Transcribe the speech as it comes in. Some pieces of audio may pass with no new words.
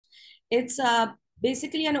It's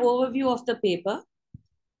basically an overview of the paper.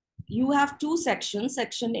 You have two sections,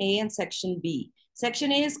 section A and section B.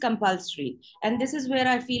 Section A is compulsory. And this is where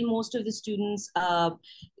I feel most of the students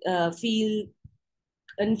feel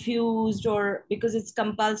confused, or because it's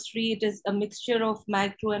compulsory, it is a mixture of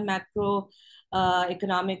micro and macro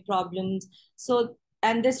economic problems. So,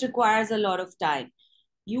 and this requires a lot of time.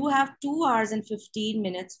 You have 2 hours and 15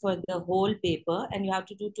 minutes for the whole paper, and you have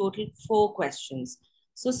to do total 4 questions.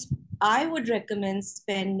 So I would recommend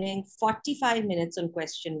spending 45 minutes on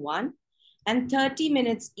question 1 and 30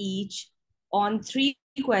 minutes each on 3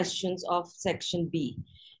 questions of section B.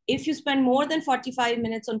 If you spend more than 45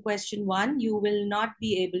 minutes on question 1, you will not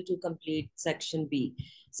be able to complete section B.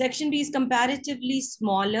 Section B is comparatively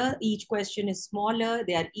smaller. Each question is smaller.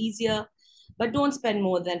 They are easier, but don't spend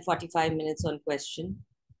more than 45 minutes on question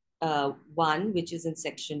 1, which is in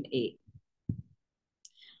section A.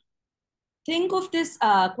 Think of this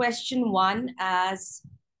question 1 as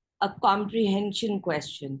a comprehension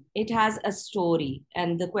question. It has a story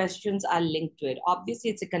and the questions are linked to it.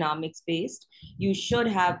 Obviously, it's economics based. You should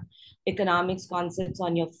have economics concepts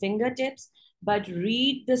on your fingertips, but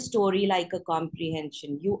read the story like a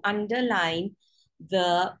comprehension. You underline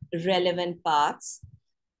the relevant parts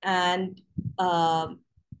and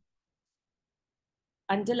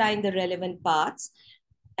underline the relevant parts,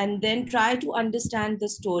 and then try to understand the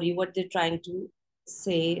story, what they're trying to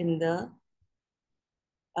say in the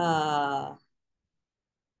so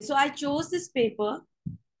I chose this paper.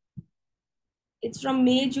 It's from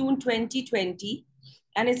May, June 2020,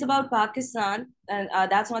 and it's about Pakistan. And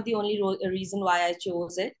that's not the only reason why I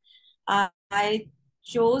chose it. I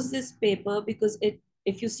chose this paper because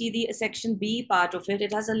if you see the section B part of it,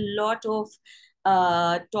 it has a lot of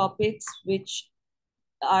topics which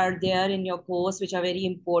are there in your course, which are very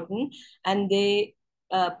important. And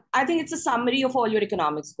I think it's a summary of all your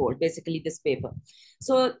economics course, basically this paper.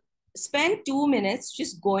 So spend 2 minutes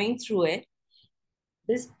just going through it.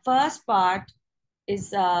 This first part is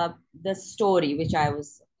the story, which I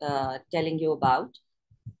was telling you about.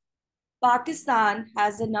 Pakistan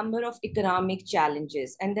has a number of economic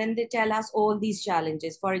challenges, and then they tell us all these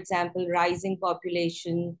challenges. For example, rising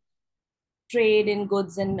population, trade in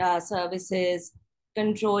goods and services,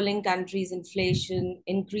 controlling countries' inflation,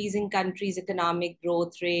 increasing countries' economic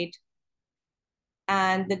growth rate.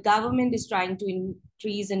 And the government is trying to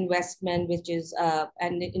increase investment, which is,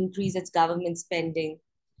 and increase its government spending.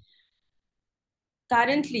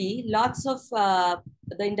 Currently, lots of the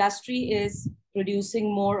industry is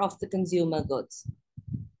producing more of the consumer goods.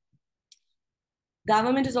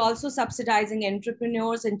 Government is also subsidizing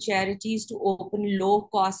entrepreneurs and charities to open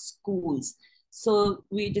low-cost schools. So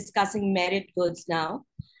we're discussing merit goods now.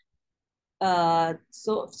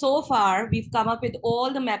 So far, we've come up with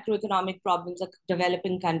all the macroeconomic problems a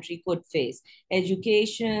developing country could face: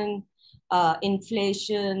 education,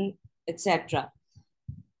 inflation, etc.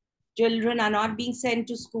 Children are not being sent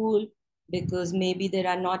to school because maybe there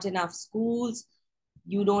are not enough schools.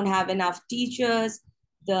 You don't have enough teachers.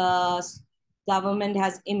 The government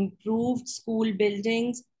has improved school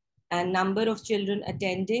buildings and number of children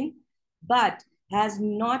attending, but has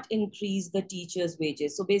not increased the teachers'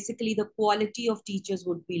 wages. So basically, the quality of teachers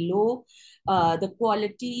would be low. The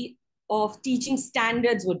quality of teaching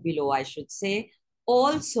standards would be low, I should say.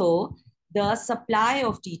 Also, the supply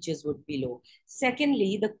of teachers would be low.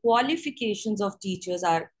 Secondly, the qualifications of teachers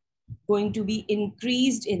are going to be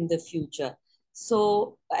increased in the future.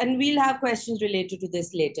 So, and we'll have questions related to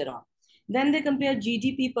this later on. Then they compare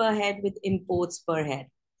GDP per head with imports per head.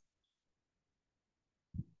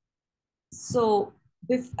 So,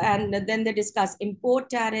 and then they discuss import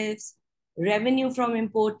tariffs, revenue from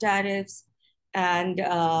import tariffs, and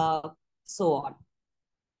so on,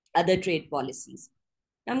 other trade policies.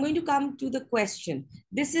 I'm going to come to the question.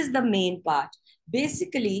 This is the main part.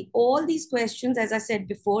 Basically, all these questions, as I said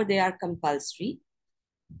before, they are compulsory.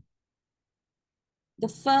 The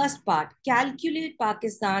first part, calculate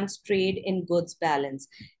Pakistan's trade in goods balance.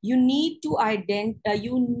 You need to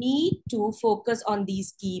focus on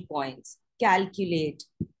these key points. Calculate,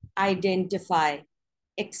 identify,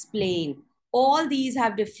 explain. All these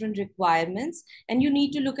have different requirements, and you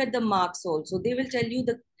need to look at the marks also. They will tell you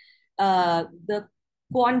the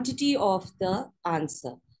quantity of the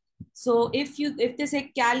answer. So if they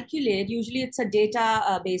say calculate, usually it's a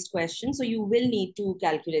data based question. So you will need to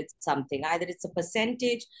calculate something. Either it's a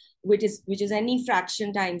percentage, which is any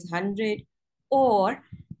fraction times 100, or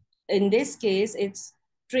in this case, it's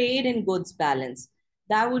trade and goods balance.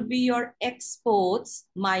 That would be your exports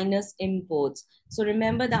minus imports. So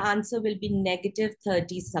remember, the answer will be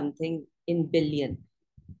 -30 something in billion.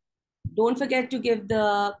 Don't forget to give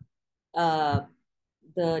the uh,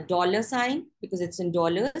 the dollar sign because it's in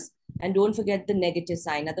dollars, and don't forget the negative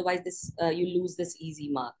sign. Otherwise, you lose this easy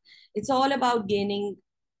mark. It's all about gaining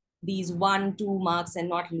these 1, 2 marks and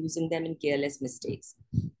not losing them in careless mistakes.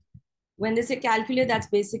 When they say calculate, that's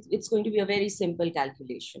basic. It's going to be a very simple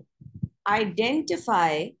calculation.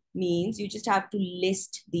 Identify means you just have to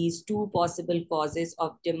list these 2 possible causes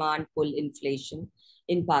of demand pull inflation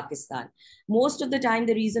in Pakistan. Most of the time,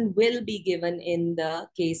 the reason will be given in the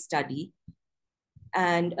case study,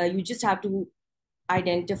 and you just have to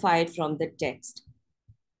identify it from the text.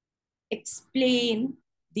 Explain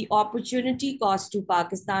the opportunity cost to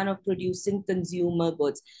Pakistan of producing consumer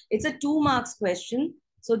goods. It's a 2 marks question.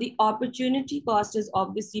 So the opportunity cost is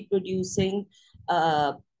obviously producing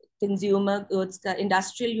consumer goods,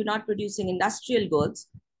 industrial, you're not producing industrial goods.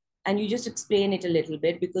 And you just explain it a little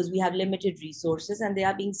bit because we have limited resources and they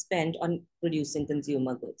are being spent on producing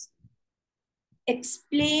consumer goods.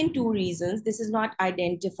 Explain 2 reasons. This is not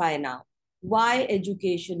identify now. Why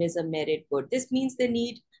education is a merit good. This means they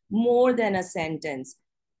need more than a sentence.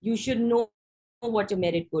 You should know what a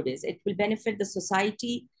merit good is. It will benefit the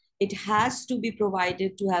society. It has to be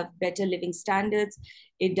provided to have better living standards.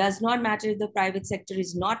 It does not matter if the private sector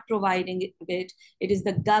is not providing it. It is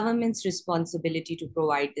the government's responsibility to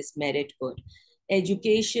provide this merit good.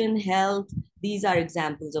 Education, health, these are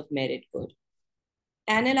examples of merit good.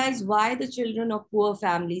 Analyze why the children of poor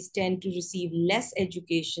families tend to receive less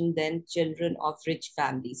education than children of rich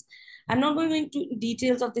families. I'm not going into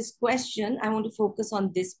details of this question. I want to focus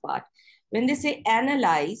on this part. When they say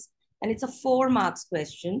analyze, and it's a 4 marks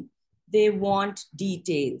question, they want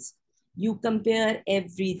details. You compare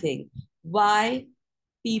everything. Why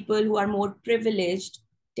people who are more privileged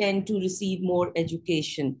tend to receive more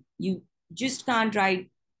education. You just can't write,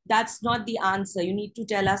 that's not the answer. You need to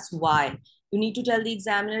tell us why. You need to tell the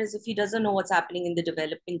examiner as if he doesn't know what's happening in the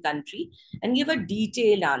developing country and give a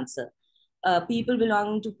detailed answer. People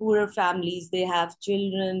belonging to poorer families, they have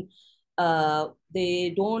children,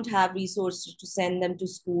 they don't have resources to send them to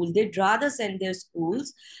school. They'd rather send their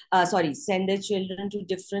send their children to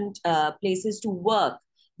different places to work.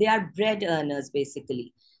 They are bread earners,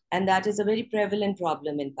 basically. And that is a very prevalent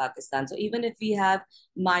problem in Pakistan. So even if we have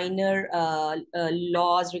minor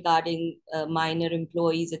laws regarding minor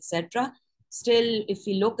employees, etc., still, if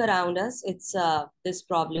we look around us, it's this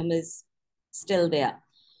problem is still there.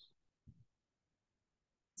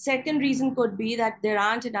 Second reason could be that there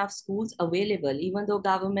aren't enough schools available. Even though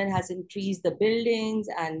government has increased the buildings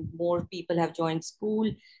and more people have joined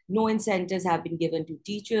school, no incentives have been given to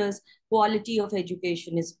teachers. Quality of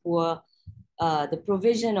education is poor. The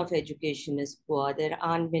provision of education is poor. There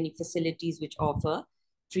aren't many facilities which offer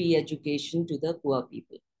free education to the poor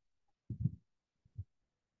people.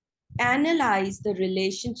 Analyze the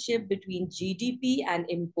relationship between GDP and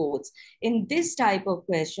imports. In this type of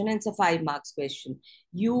question, it's a 5 marks question,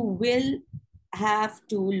 you will have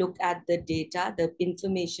to look at the data, the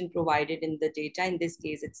information provided in the data. In this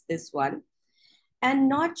case, it's this one. And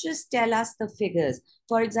not just tell us the figures.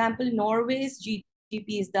 For example, Norway's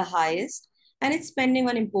GDP is the highest and its spending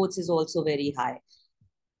on imports is also very high.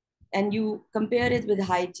 And you compare it with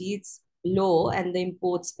Haiti, it's low and the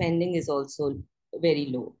import spending is also very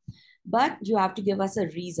low. But you have to give us a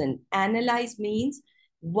reason. Analyze means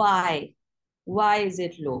why. Why is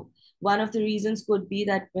it low? One of the reasons could be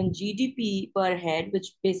that when GDP per head,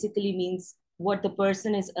 which basically means what the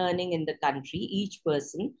person is earning in the country, each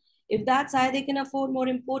person, if that's high, they can afford more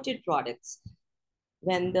imported products.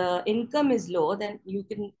 When the income is low, then you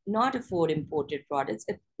can not afford imported products.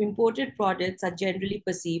 Imported products are generally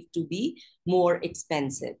perceived to be more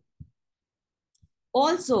expensive.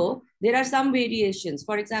 Also, there are some variations.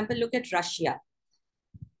 For example, look at Russia.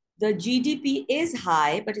 The GDP is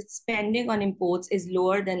high, but its spending on imports is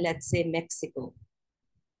lower than, let's say, Mexico,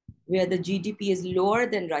 where the GDP is lower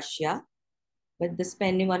than Russia, but the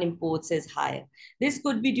spending on imports is higher. This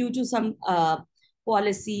could be due to some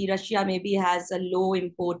policy. Russia maybe has a low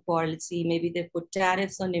import policy. Maybe they put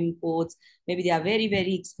tariffs on imports. Maybe they are very,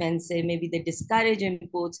 very expensive. Maybe they discourage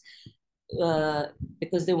imports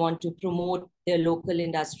because they want to promote their local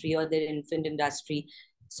industry or their infant industry.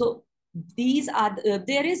 So these are,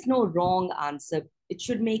 there is no wrong answer. It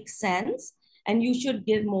should make sense and you should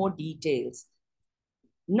give more details.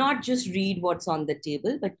 Not just read what's on the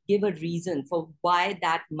table, but give a reason for why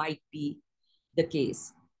that might be the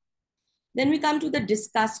case. Then we come to the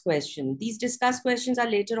discuss question. These discuss questions are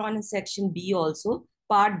later on in section B also.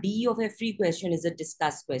 Part B of every question is a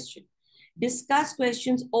discuss question. Discuss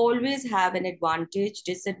questions always have an advantage,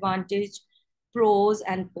 disadvantage, pros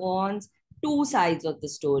and cons, 2 sides of the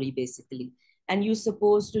story basically. And you're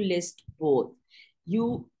supposed to list both.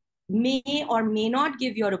 You may or may not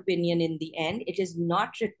give your opinion in the end. It is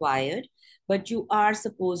not required, but you are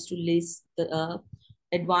supposed to list the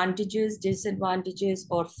advantages, disadvantages,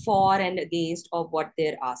 or for and against of what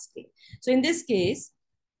they're asking. So in this case,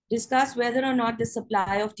 discuss whether or not the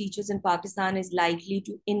supply of teachers in Pakistan is likely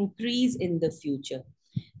to increase in the future.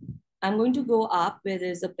 I'm going to go up where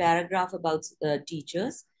there's a paragraph about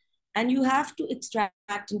teachers, and you have to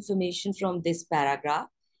extract information from this paragraph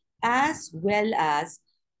as well as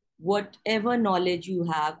whatever knowledge you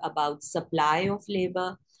have about supply of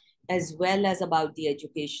labor, as well as about the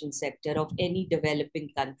education sector of any developing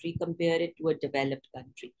country, compare it to a developed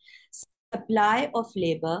country. Supply of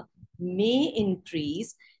labor may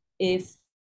increase if